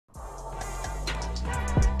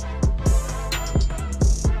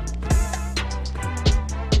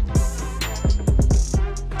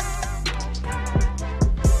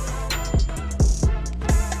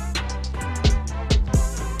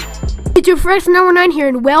YouTube, Fresh number 9 here,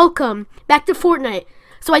 and welcome back to Fortnite.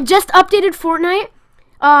 So I just updated Fortnite.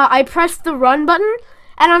 I pressed the run button,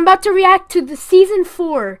 and I'm about to react to the Season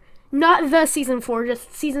 4. Not the Season 4,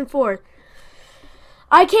 just Season 4.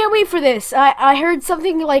 I can't wait for this. I heard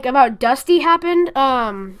something like about Dusty happened.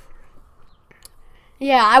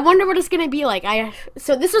 Yeah, I wonder what it's gonna be like.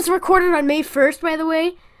 So this was recorded on May 1st, by the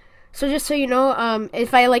way. So just so you know,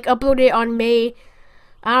 if I like upload it on May,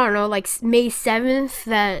 I don't know, like May 7th,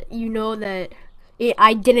 that you know that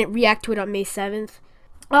I didn't react to it on May 7th.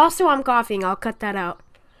 Also, I'm coughing. I'll cut that out.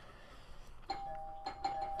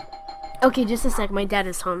 Okay, just a sec. My dad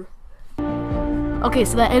is home. Okay,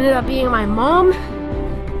 so that ended up being my mom.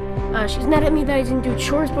 She's mad at me that I didn't do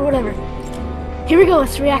chores, but whatever. Here we go.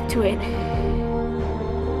 Let's react to it.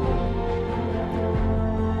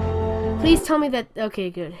 Please tell me that...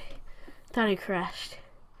 Okay, good. Thought it crashed.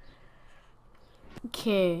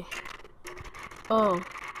 Okay. Oh.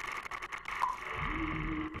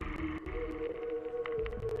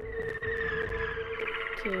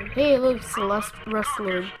 Okay. Hey, look, Celeste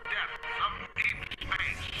Rustler.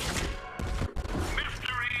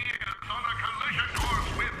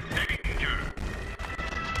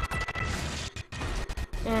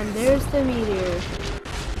 And there's the meteor.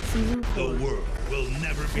 Season 4. The world will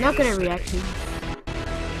never be I'm not gonna react to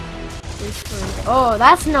this one. Oh,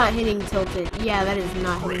 that's not hitting tilted. Yeah, that is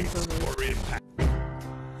not hitting tilted.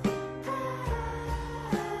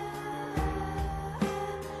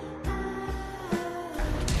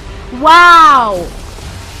 Wow!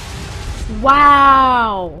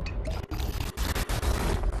 Wow!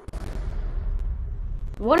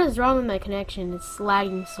 What is wrong with my connection? It's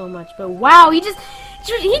lagging so much. But wow, he just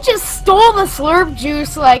stole the slurp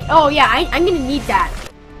juice. Like, oh yeah, I'm gonna need that.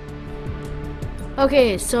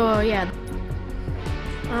 Okay, so yeah.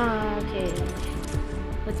 Okay.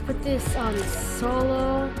 Let's put this on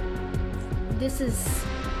solo. This is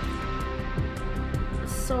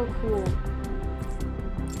so cool.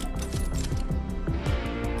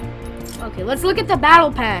 Okay, let's look at the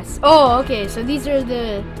battle pass. Oh, okay, so these are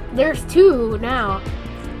there's two now.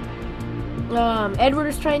 Edward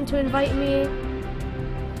is trying to invite me.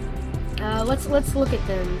 Let's look at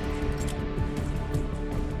them.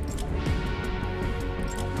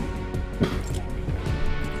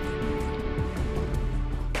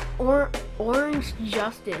 Orange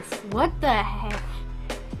Justice. What the heck?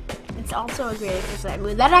 It's also a great exercise.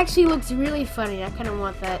 That actually looks really funny. I kind of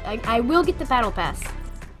want that. I will get the battle pass.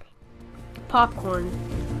 Popcorn.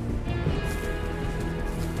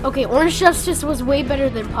 Okay, Orange Justice was way better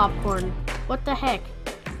than Popcorn. What the heck?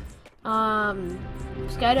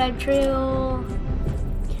 Skydive Trail.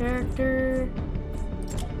 Character.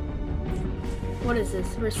 What is this?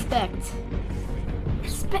 Respect.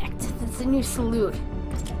 Respect. That's a new salute.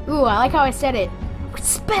 Ooh, I like how I said it.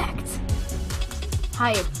 Respect.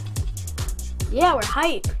 Hype. Yeah, we're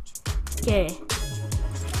hype. Okay.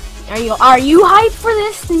 Are you hyped for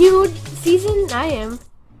this new season? I am.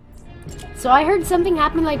 So I heard something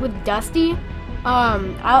happened like with Dusty.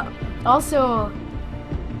 Also,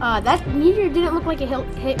 that meteor didn't look like a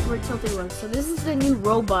hit where tilted was. So this is the new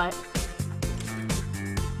robot.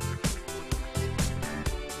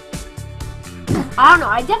 I don't know.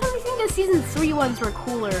 I definitely think the season 3 ones were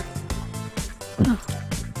cooler.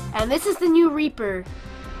 And this is the new Reaper.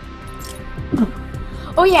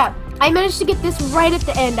 Oh yeah, I managed to get this right at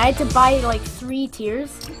the end. I had to buy like 3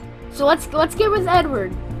 tiers. So let's get with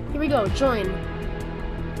Edward. Here we go. Join.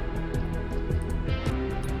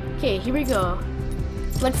 Okay, here we go.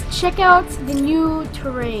 Let's check out the new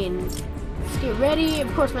terrain. Let's get ready.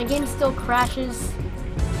 Of course, my game still crashes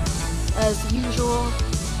as usual.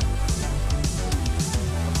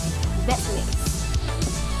 Detonates.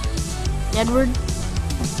 Edward.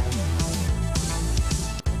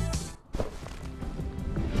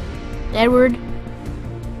 Edward.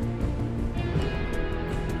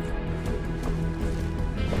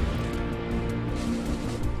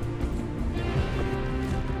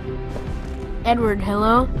 Edward,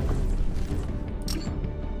 hello?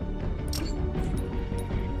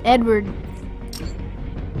 Edward.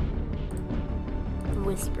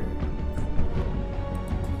 Whisper.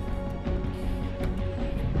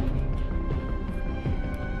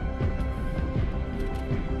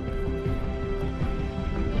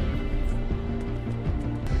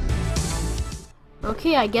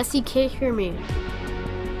 Okay, I guess he can't hear me.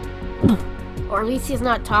 Or at least he's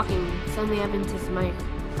not talking. Something happened to his mic.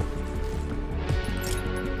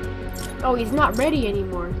 Oh, he's not ready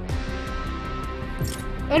anymore.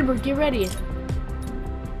 Edward, get ready.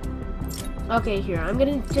 Okay, here. I'm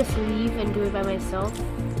gonna just leave and do it by myself.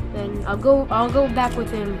 Then I'll go back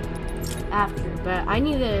with him after. But I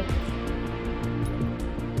need to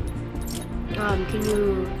Can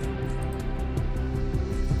you...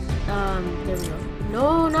 there we go.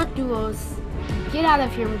 No, not duos. Get out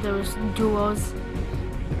of here with those duos.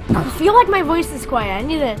 I feel like my voice is quiet. I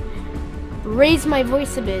need to raise my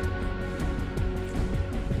voice a bit.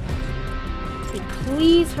 Okay,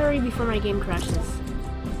 please hurry before my game crashes.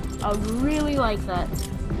 I would really like that.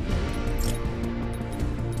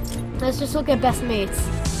 Let's just look at best mates.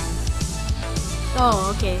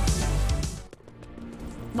 Oh, okay.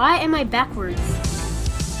 Why am I backwards?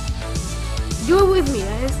 Do it with me,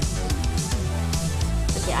 guys.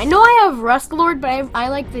 Okay, I know I have Rust Lord, but I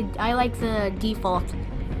like the default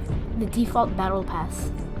battle pass.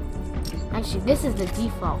 Actually, this is the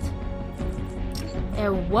default.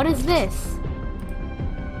 And what is this?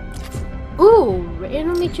 Ooh,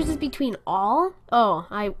 randomly chooses between all? Oh,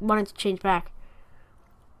 I wanted to change back.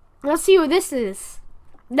 Let's see what this is.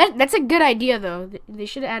 That's a good idea, though. They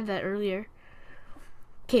should have added that earlier.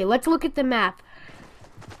 Okay, let's look at the map.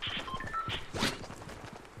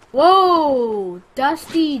 Whoa!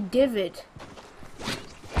 Dusty Divot.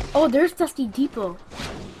 Oh, there's Dusty Depot.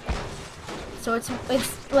 So it's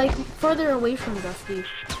like further away from Dusty.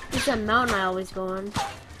 It's that mountain I always go on.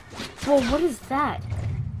 Whoa, what is that?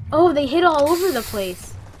 Oh, they hit all over the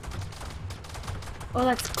place. Oh,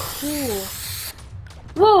 that's cool.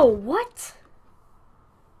 Whoa, what?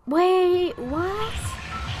 Wait, what?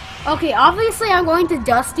 Okay, obviously I'm going to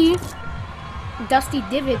Dusty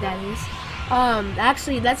Divot, that is.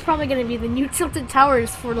 Actually, that's probably gonna be the new Tilted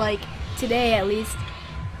Towers for, like, today at least.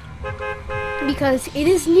 Because it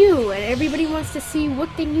is new, and everybody wants to see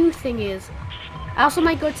what the new thing is. I also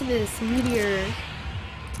might go to this meteor,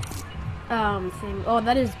 thing. Oh,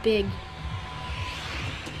 that is big.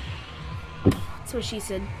 That's what she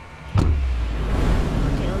said.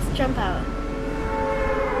 Okay, let's jump out.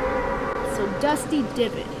 So, Dusty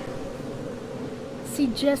Divot. See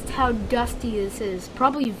just how dusty this is.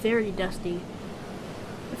 Probably very dusty,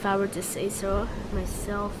 if I were to say so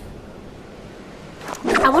myself.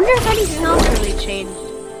 I wonder if anything else really changed,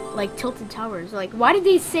 like Tilted Towers. Like, why did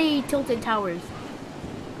they say Tilted Towers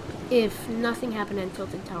if nothing happened in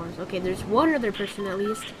Tilted Towers? Okay, there's one other person at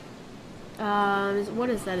least. What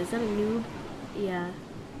is that? Is that a noob? Yeah.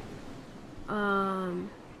 I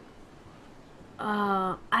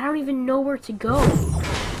don't even know where to go.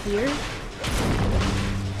 Here?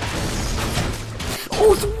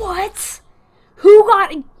 Oh, what? Who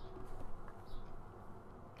got...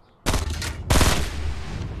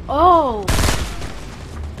 Oh.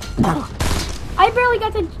 I barely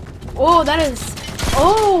got to... Oh, that is...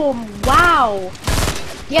 Oh, wow.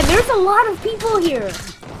 Yeah, there's a lot of people here.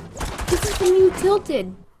 This is the new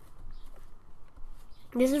Tilted.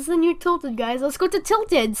 This is the new Tilted, guys. Let's go to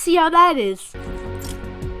Tilted, see how that is.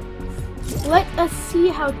 Let us see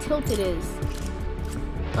how Tilted is.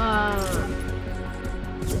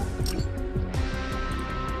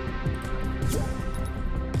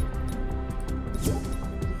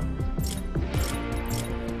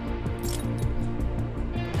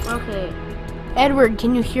 Okay. Edward,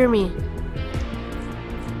 can you hear me?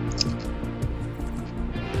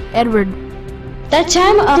 Edward. That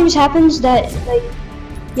time things happens that, like,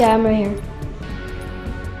 yeah, I'm right here.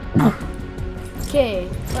 Okay,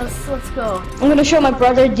 let's go. I'm gonna show my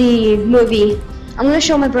brother the movie.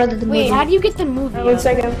 Movie. Wait, how do you get the movie? One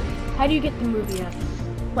second. How do you get the movie up?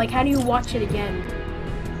 Like, how do you watch it again?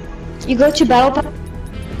 You go to Battle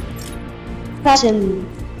Pass and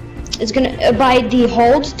it's gonna by the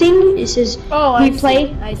hold thing. It says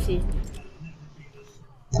replay. I see.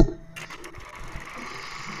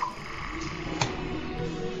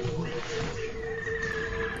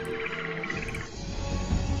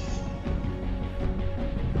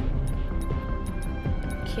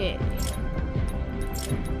 Okay.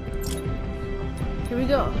 Here we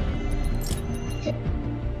go.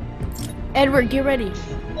 Edward, get ready.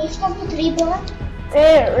 Right.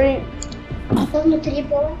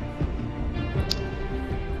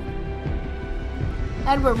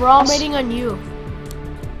 Edward, we're all waiting on you.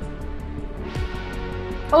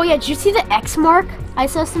 Oh yeah, did you see the X mark? I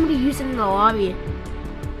saw somebody use it in the lobby.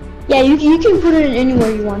 Yeah, you can put it anywhere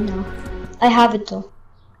you want now. I have it though.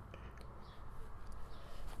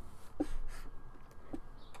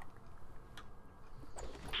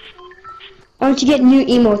 I want to get new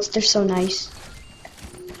emotes, they're so nice.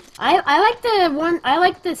 I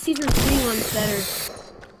like the season 3 ones better.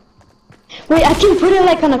 Wait, I can put it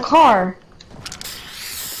like on a car.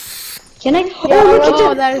 Can I? Yeah,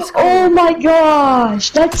 oh, that is cool. Oh my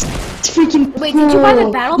gosh, that's freaking Wait, cool. did you buy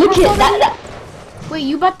the battle pass Look at already? that. Wait,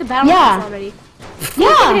 you bought the battle pass already?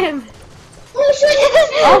 Yeah. Already?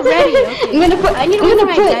 Okay. I need to wait for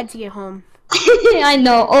my dad to get home. I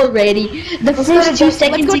know already. The first 2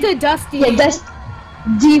 seconds. Let's go to Dusty. Yeah, that's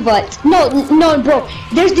what? No, bro.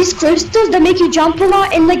 There's these crystals that make you jump a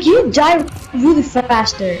lot, and like you die really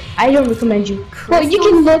faster. I don't recommend you. Well, you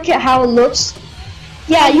can look at how it looks.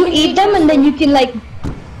 Yeah, you eat them, and then you can like.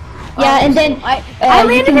 Yeah, and then I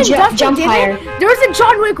landed in Dusty, jump higher. There was a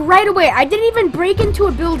John Wick right away. I didn't even break into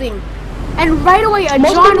a building, and right away a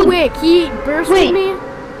John Wick. He bursted me.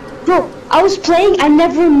 Bro, I was playing. I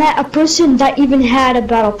never met a person that even had a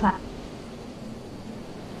battle pass.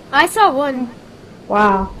 I saw one.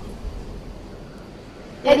 Wow.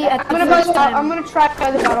 Eddie, I'm gonna try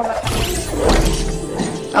the battle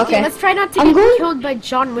pass. Okay, let's try not to get killed by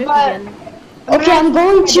John Wick again. Okay, I'm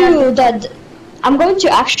going to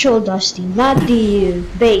actual Dusty, not the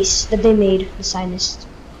base that they made, the Sinist.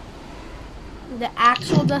 The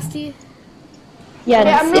actual Dusty?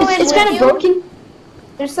 Yeah, it's kind of broken.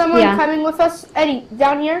 There's someone coming with us. Eddie,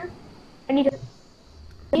 down here. I need to...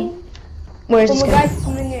 Where's this guy?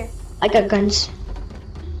 Here. I got guns.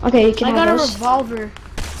 Okay, you can have I got a revolver.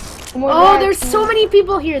 Oh, there's so many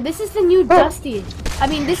people here. This is the new Dusty. I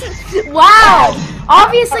mean, this is... Wow!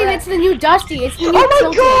 Obviously, that's the new Dusty. It's the new Oh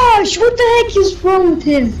my gosh! What the heck is wrong with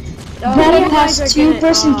him? Battle Pass 2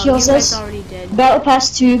 person kills us. Battle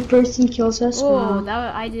Pass 2 person kills us. Oh,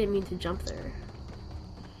 I didn't mean to jump there.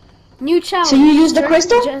 New challenge. So you use the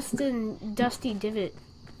crystal? Justin Dusty Divot.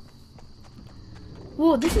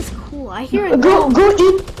 Whoa, this is cool. I hear a gnome. Go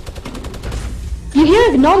eat. You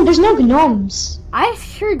hear a gnome? There's no gnomes. I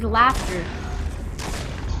heard laughter.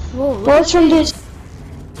 Whoa. What's from this?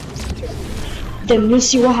 Then we'll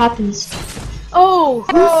see what happens. Oh,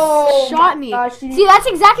 who shot me? See, that's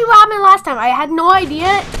exactly what happened last time. I had no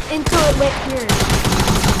idea until it went here.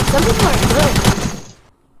 Some people are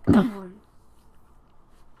good.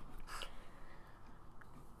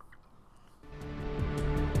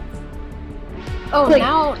 Oh, like,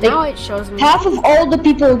 now it shows me. Half of all the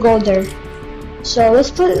people go there. So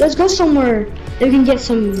let's go somewhere that we can get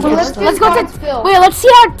some. Well, let's go to. Wait, let's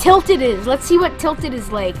see how tilted is. Let's see what tilted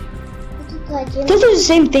is like. Tilted is the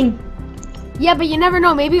same thing. Yeah, but you never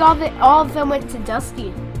know. Maybe all of them went to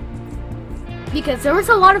Dusty. Because there was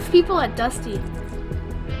a lot of people at Dusty.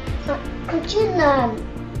 Could you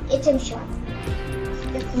item shop?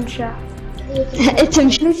 Item shop. Item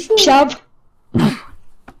shop.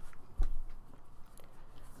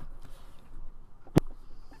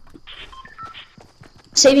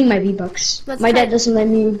 Saving my V-Bucks. My dad doesn't let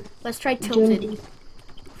me. Let's try tilted.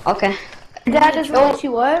 Okay. Dad doesn't let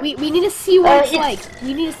you what? We need to see what it's like.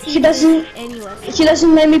 We need to see. He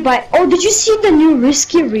doesn't let me buy. Oh, did you see the new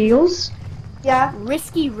risky reels? Yeah.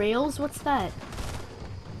 Risky rails? What's that?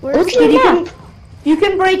 Look at that. You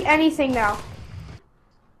can break anything now.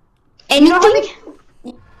 Anything?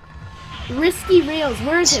 Risky rails.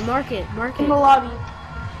 Where is it? Mark it. In the lobby.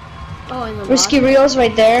 Oh, in the risky lobby. reels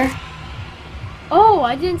right there. Oh,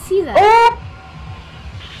 I didn't see that.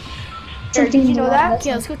 Did you know that?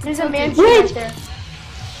 Okay, let's go to There's a mansion right there.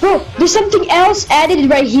 Bro, there's something else added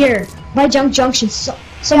right here by Junk Junction.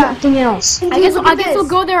 Something else. I guess we'll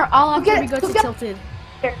go there all after we go to Tilted.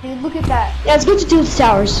 Here, dude, look at that. Yeah, let's go to Tilted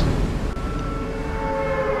Towers.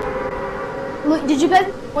 Look, did you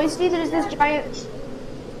guys see there's this giant...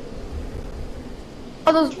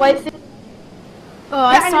 All those white things? Oh,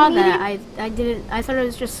 I saw that. I didn't. I thought it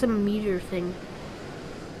was just some meteor thing.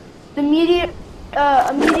 The meteor,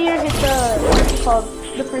 a meteor hit the, what's it called?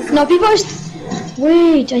 The prison. No, people are...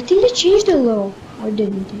 Wait, I think they changed it a little. Or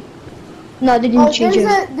didn't they? No, they didn't change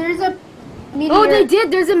it. There's a meteor. Oh, they did.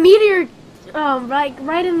 There's a meteor,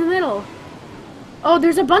 right in the middle. Oh,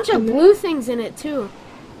 there's a bunch of blue things in it too.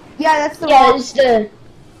 Yeah, that's the one. Yeah, it's the...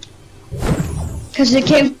 Because it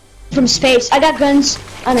came from space. I got guns.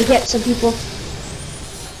 I'm gonna get some people.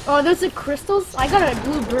 Oh, there's the crystals? I got a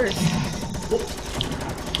blue burst.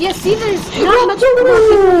 Yeah, see, there's not much more people.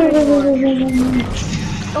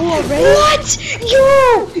 Oh, already? What?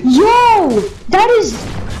 Yo! That is...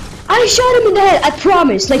 I shot him in the head, I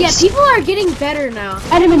promise. Like, yeah, people are getting better now.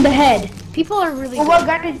 Shot him in the head. People are really good. What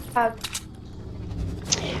gun did you have?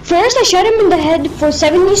 First, I shot him in the head for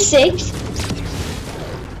 76.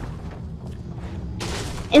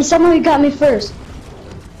 And someone got me first.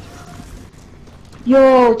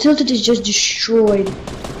 Yo, Tilted is just destroyed.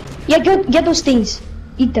 Yeah, get those things.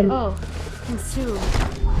 Eat them. Oh, consume.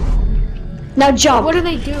 Now jump. What do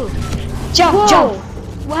they do? Jump, Whoa. jump.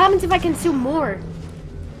 What happens if I consume more?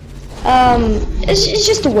 It's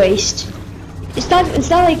just a waste. It's not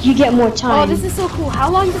like you get more time. Oh, this is so cool. How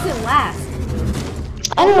long does it last?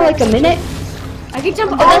 I don't know, like a minute. I can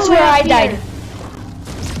jump. Oh, that's where I died.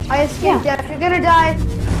 I escaped death. You're gonna die.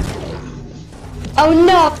 Oh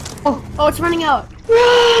no. Oh, it's running out.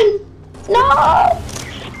 Run! No!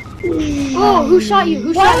 Oh, who shot you?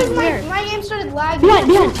 Who shot you? Where? My game started lagging.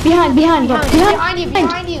 Behind, bro.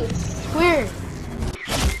 Behind you. Where?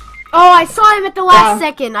 Oh, I saw him at the last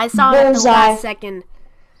second. I saw him at the Bullseye. last second.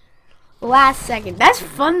 Last second. That's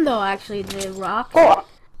fun though, actually, the rock. Oh.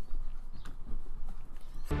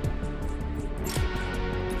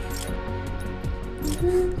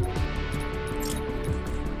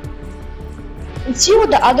 Let's see what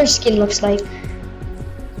the other skin looks like.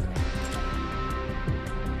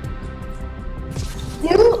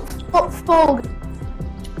 You fold.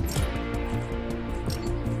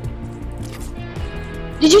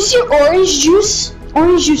 Did you see orange juice?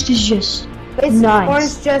 Orange juice is just It's nice.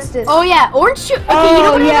 Orange Justice. Oh yeah, orange juice. Okay, Oh, you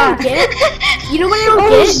know what yeah. I don't get? You know what I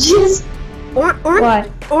don't Orange get? juice. What?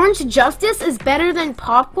 Orange Justice is better than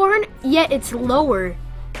popcorn, yet it's lower.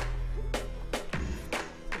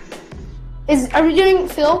 Are we doing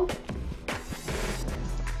Phil?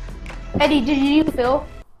 Eddie, did you do Phil?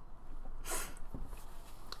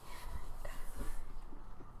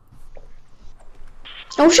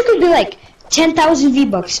 I wish it could be like 10,000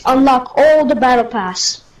 V-Bucks. Unlock all the battle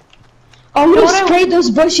pass. Oh, I'm gonna spray those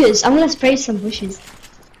bushes. I'm gonna spray some bushes.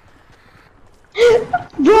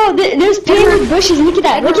 Bro, there's painted bushes. Look at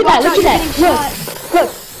that. Look at that. Look at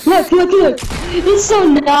that. Look. It's so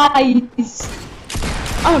nice.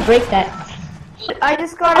 I'm gonna break that. I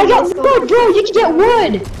just got I got wood, bro. You can get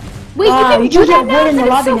wood. Wait, Wow, you can do that get now? wood in the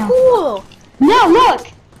That's lobby so now. cool. Now look.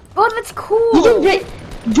 Oh, that's cool. You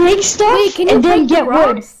can break stuff Wait, can you and then break the get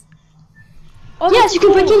wood. rocks? Oh, Yes, that's you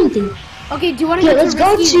can break cool. anything. Okay, do you want to Yeah, go let's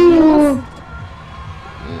go risky to. rules?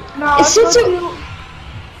 No,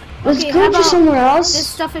 Let's Okay, how go to about somewhere This else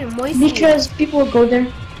stuff in Moisty. because people will go there.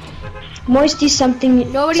 Moisty,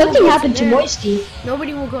 something Nobody will something go happened to there. Moisty.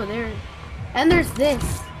 Nobody will go there. And there's this.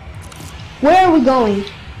 Where are we going?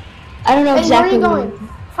 I don't know Hey, exactly. where are you going?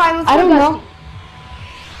 Fine, let's I go don't know.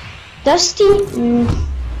 Dusty. Dusty.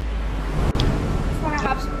 Just wanna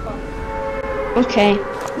have some fun. Okay,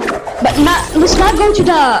 but let's not go to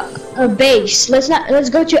the base. Let's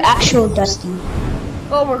go to actual Dusty.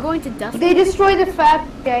 Oh, we're going to Dusty. They destroyed the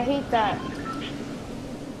factory. I hate that.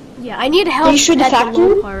 Yeah, I need help They destroyed the at the factory?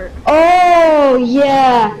 low part. Oh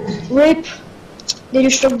yeah, RIP. They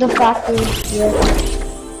destroyed the factory. Yeah.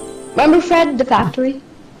 Remember Fred, the factory?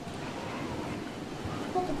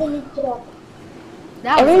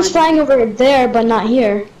 That was Everyone's fun. flying over there, but not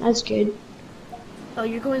here. That's good. Oh,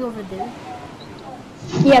 you're going over there?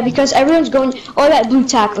 Yeah, because everyone's going. Oh, that blue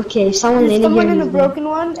tack. Okay, someone There's landed someone here. in the broken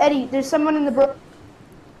one. Eddie, there's someone in the broken.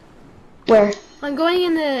 Where? I'm going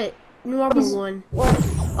in the normal one.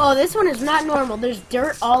 Oh, this one is not normal. There's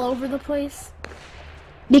dirt all over the place.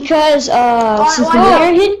 Because since the why-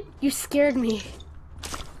 fire hit, You scared me.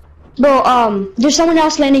 bro. There's someone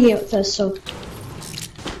else landing here with us. So,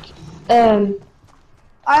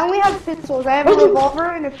 I only have pistols. I have a Where's the- revolver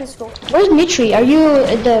and a pistol. where's Mitri? Are you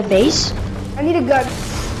at the base? I need a gun.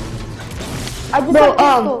 I just Bro,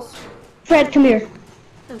 have pistols. Fred, come here.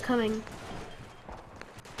 I'm coming.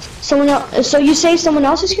 Someone else. So you say someone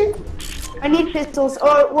else is here? I need pistols.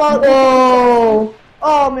 Oh, well. Whoa!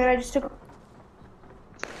 Oh man, I just took.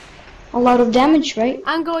 A lot of damage, right?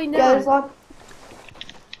 I'm going Yeah, there's a down. lot.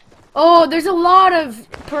 Oh, there's a lot of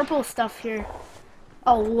purple stuff here.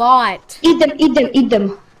 A lot. Eat them! Eat them! Eat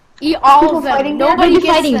them! Eat all People of them. fighting here? Nobody We'll be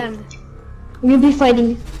gets fighting. them. We'll be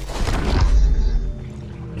fighting.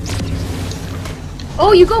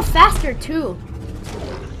 Oh, you go faster too.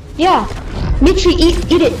 Yeah. Mitri, eat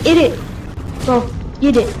it! Eat it! Bro,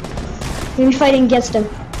 eat it. We'll be fighting against them.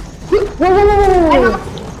 Whoa!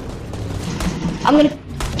 I'm gonna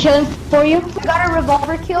kill him for you. I got a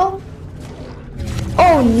revolver kill.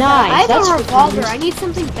 Oh, nice. I have That's a freaking revolver. nice. I need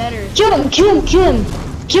something better. Kill him! Kill him! Kill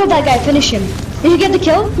him! Kill that guy! Finish him! Did you get the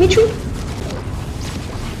kill, Mitri?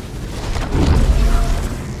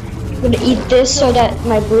 I'm gonna eat this so that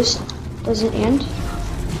my boost doesn't end.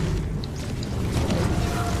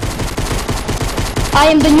 I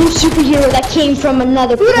am the new superhero that came from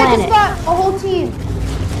another Dude, I planet. just got a whole team.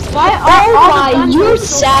 Why Oh all the my, guns you're are so-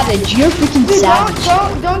 savage. You're freaking Dude,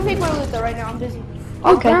 savage. don't take my loot though right now. I'm busy.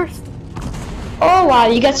 Okay. First. Oh wow,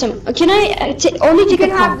 you got some. Can I only You take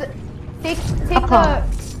can a have pump? take A pump.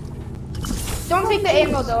 Don't take the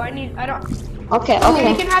ammo though. I don't. Okay, Ooh, you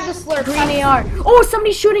okay. can have the slurp. Green AR. Oh,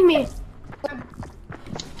 somebody's shooting me.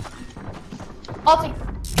 I'll take.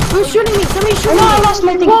 Who's shooting me? Somebody's Oh shooting no, I me. lost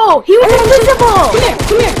my thing. Whoa, he was Come invisible. here,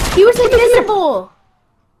 come here. He was invisible.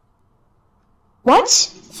 What?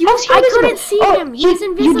 He How's was, he I invisible? couldn't see Oh, him. He was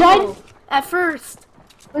invisible. You died? At first.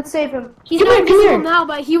 Let's save him. He's Come not here, come invisible here. now,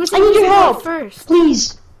 but he was I need invisible your help. at first.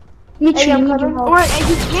 Please. Mitri, I'm you need your coming. help. Or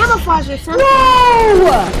he camouflaged or something. No!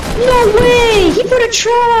 No way! He put a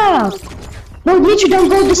trap! No, Mitri, don't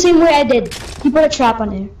go the same way I did. He put a trap on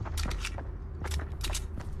there.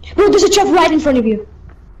 Bro, there's a trap right in front of you.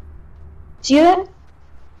 See that?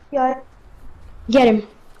 Yeah. Get him.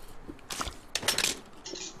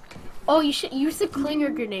 Oh, you should use the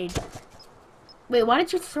clinger grenade. Wait, why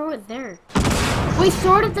did you throw it there? Wait,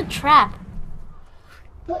 throw it at the trap.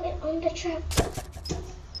 Put it on the trap.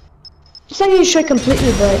 It's not gonna destroy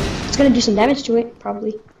completely, but it's gonna do some damage to it,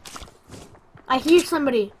 probably. I hear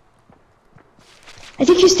somebody. I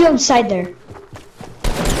think he's still inside there.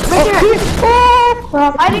 Right there. Oh,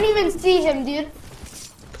 crap. I didn't even see him, dude.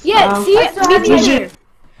 Yeah, Wow. see I it? still Me have neither.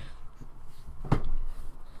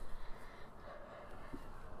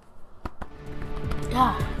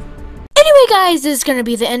 Yeah. Anyway, guys, this is going to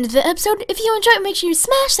be the end of the episode. If you enjoyed, make sure you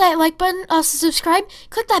smash that like button. Also, subscribe.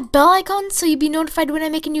 Click that bell icon so you'll be notified when I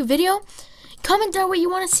make a new video. Comment down what you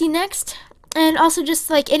want to see next. And also just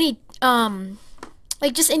like any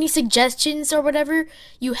any suggestions or whatever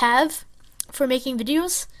you have for making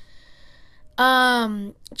videos.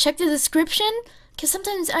 Check the description, because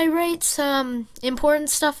sometimes I write some important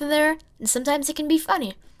stuff in there, and sometimes it can be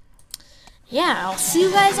funny. Yeah, I'll see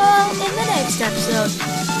you guys all in the next episode.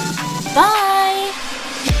 Bye!